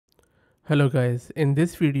Hello guys, in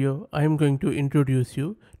this video I am going to introduce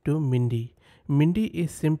you to Mindy. Mindy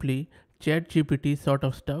is simply ChatGPT sort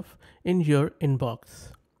of stuff in your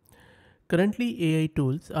inbox. Currently AI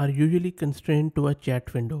tools are usually constrained to a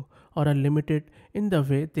chat window or are limited in the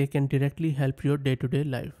way they can directly help your day-to-day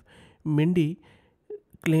life. Mindy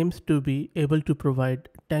claims to be able to provide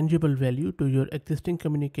tangible value to your existing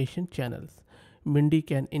communication channels. Mindy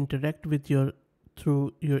can interact with your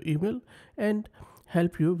through your email and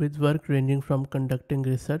help you with work ranging from conducting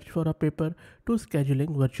research for a paper to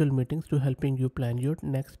scheduling virtual meetings to helping you plan your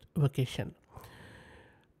next vacation.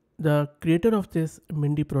 The creator of this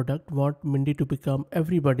Mindy product want Mindy to become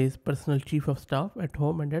everybody's personal chief of staff at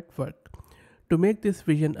home and at work. To make this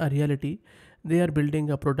vision a reality, they are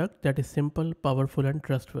building a product that is simple, powerful, and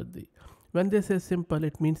trustworthy. When they say simple,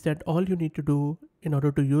 it means that all you need to do in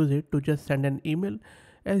order to use it to just send an email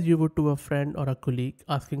as you would to a friend or a colleague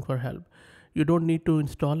asking for help. You don't need to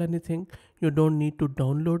install anything, you don't need to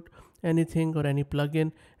download anything or any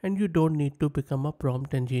plugin, and you don't need to become a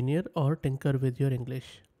prompt engineer or tinker with your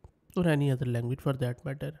English or any other language for that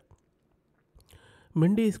matter.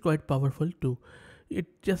 Mindy is quite powerful too.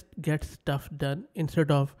 It just gets stuff done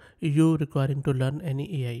instead of you requiring to learn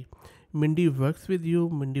any AI. Mindy works with you,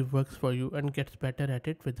 Mindy works for you, and gets better at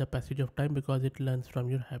it with the passage of time because it learns from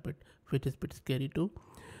your habit, which is a bit scary too.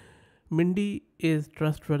 Mindy is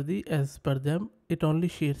trustworthy as per them. It only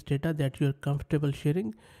shares data that you are comfortable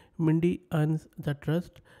sharing. Mindy earns the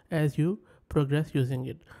trust as you progress using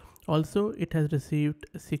it. Also, it has received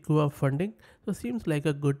Sequoia funding, so seems like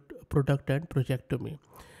a good product and project to me.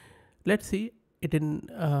 Let's see it in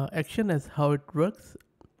action as how it works.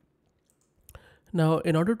 Now,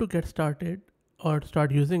 in order to get started or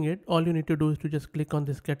start using it, all you need to do is to just click on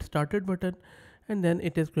this get started button, and then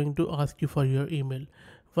it is going to ask you for your email.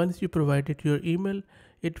 Once you provide it your email,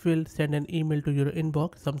 it will send an email to your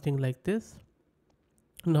inbox, something like this.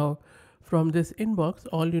 Now, from this inbox,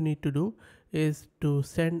 all you need to do is to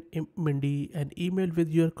send Mindy an email with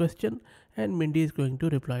your question, and Mindy is going to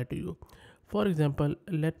reply to you. For example,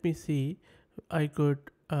 let me see, I could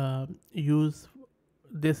use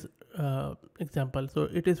this example. So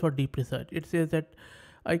it is for deep research. It says that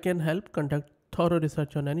I can help conduct thorough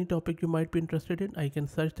research on any topic you might be interested in. I can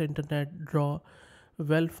search the internet, draw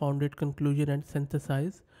well-founded conclusion, and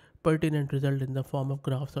synthesize pertinent result in the form of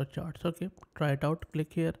graphs or charts. Okay, try it out.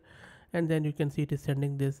 Click here, and then you can see it is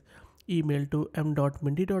sending this email to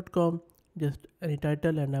m.mindy.com. Just any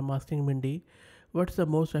title, and I'm asking Mindy, what's the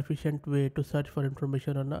most efficient way to search for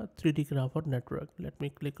information on a 3D graph or network? Let me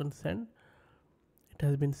click on send. It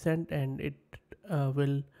has been sent, and it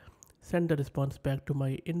will send the response back to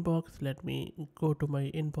my inbox. Let me go to my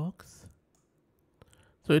inbox.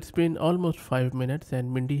 So it's been almost 5 minutes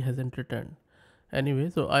and Mindy hasn't returned.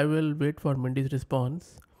 Anyway, so I will wait for Mindy's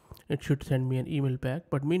response. It should send me an email back.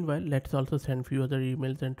 But meanwhile, let's also send few other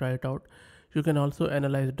emails and try it out. You can also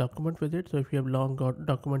analyze a document with it. So if you have long got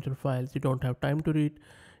documents or files you don't have time to read,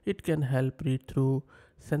 it can help read through,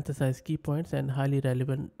 synthesize key points and highly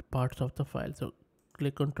relevant parts of the file. So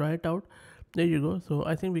click on try it out. There you go. So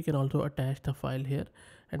I think we can also attach the file here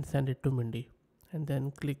and send it to Mindy. And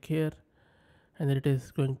then click here, and then it is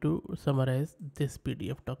going to summarize this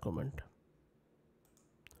PDF document.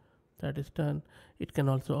 That is done. It can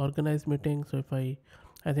also organize meetings. So if I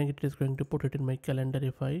think it is going to put it in my calendar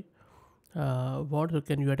if I want. So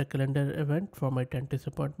can you add a calendar event for my dentist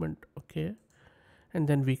appointment? Okay. And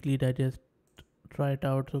then weekly digest, try it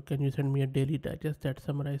out. So can you send me a daily digest that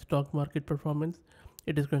summarize stock market performance?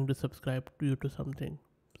 It is going to subscribe to you to something.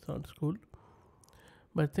 Sounds cool.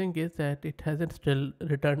 But thing is that it hasn't still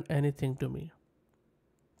returned anything to me,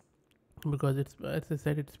 because it's, as I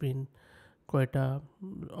said, it's been quite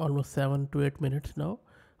almost 7 to 8 minutes now.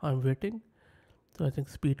 I'm waiting. So I think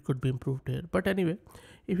speed could be improved here. But anyway,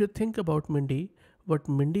 if you think about Mindy, what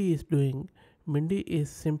Mindy is doing, Mindy is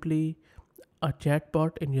simply a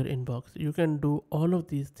chatbot in your inbox. You can do all of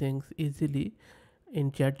these things easily in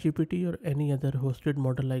ChatGPT or any other hosted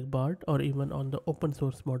model like Bard, or even on the open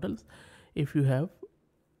source models if you have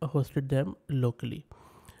hosted them locally.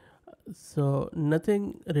 So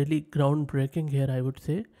nothing really groundbreaking here, I would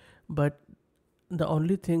say, but the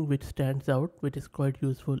only thing which stands out, which is quite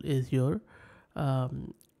useful, is your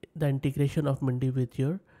the integration of Mindy with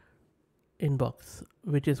your inbox,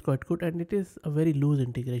 which is quite good, and it is a very loose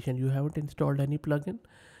integration. You haven't installed any plugin,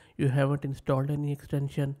 you haven't installed any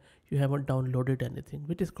extension, you haven't downloaded anything,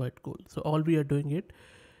 which is quite cool. So all we are doing it,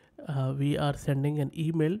 we are sending an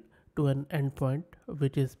email to an endpoint,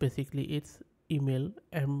 which is basically its email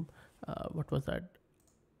what was that,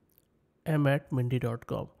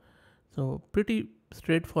 m@mindy.com. So pretty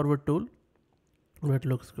straightforward tool, but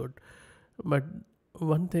looks good. But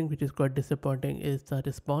one thing which is quite disappointing is the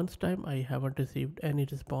response time. I haven't received any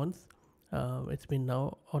response. It's been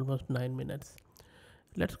now almost 9 minutes.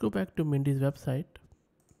 Let's go back to Mindy's website.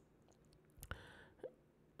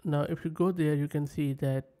 Now, if you go there, you can see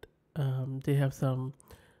that they have some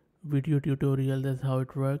video tutorial. That's how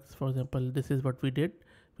it works. For example, this is what we did.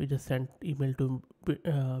 We just sent email to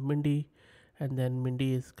Mindy, and then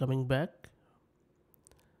Mindy is coming back.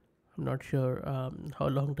 I'm not sure how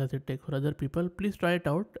long does it take for other people. Please try it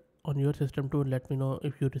out on your system too, and let me know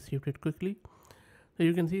if you received it quickly. So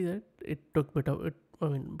you can see that it took bit of it. I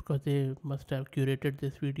mean, because they must have curated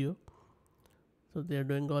this video, so they are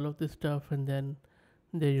doing all of this stuff, and then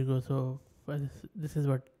there you go. So this is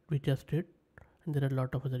what we just did, and there are a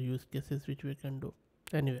lot of other use cases which we can do.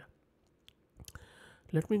 Anyway,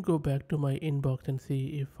 let me go back to my inbox and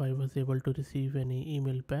see if I was able to receive any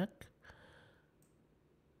email back.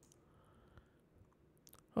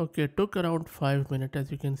 Okay, it took around 5 minutes,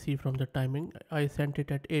 as you can see from the timing. I sent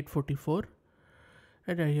it at 8:44,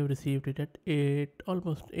 and I have received it at 8,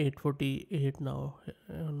 almost 8:48 now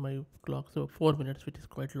on my clock. So 4 minutes, which is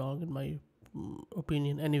quite long in my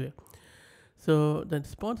opinion. Anyway, so the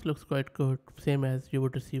response looks quite good, same as you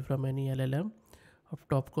would receive from any LLM of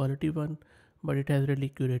top quality one, but it has really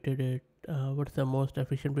curated it. What's the most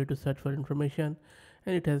efficient way to search for information,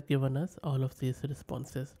 and it has given us all of these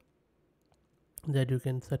responses that you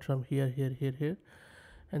can search from here,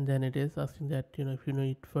 and then it is asking that if you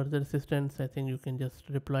need further assistance, I think you can just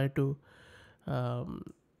reply to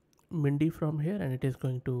Mindy from here, and it is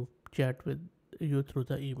going to chat with you through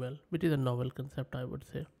the email, which is a novel concept, I would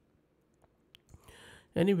say.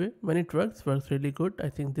 Anyway, when it works really good. I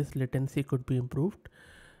think this latency could be improved,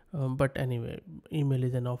 but anyway, email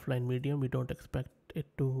is an offline medium. We don't expect it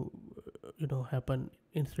to happen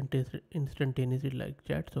instantaneously like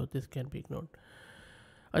chat, so this can be ignored.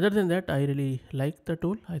 Other than that, I really like the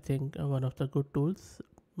tool. I think one of the good tools,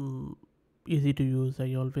 easy to use.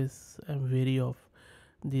 I always am wary of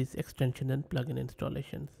these extension and plugin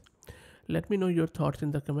installations. Let me know your thoughts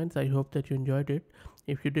in the comments. I hope that you enjoyed it.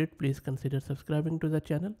 If you did, please consider subscribing to the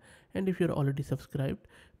channel, and if you're already subscribed,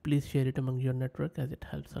 please share it among your network, as it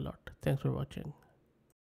helps a lot. Thanks for watching.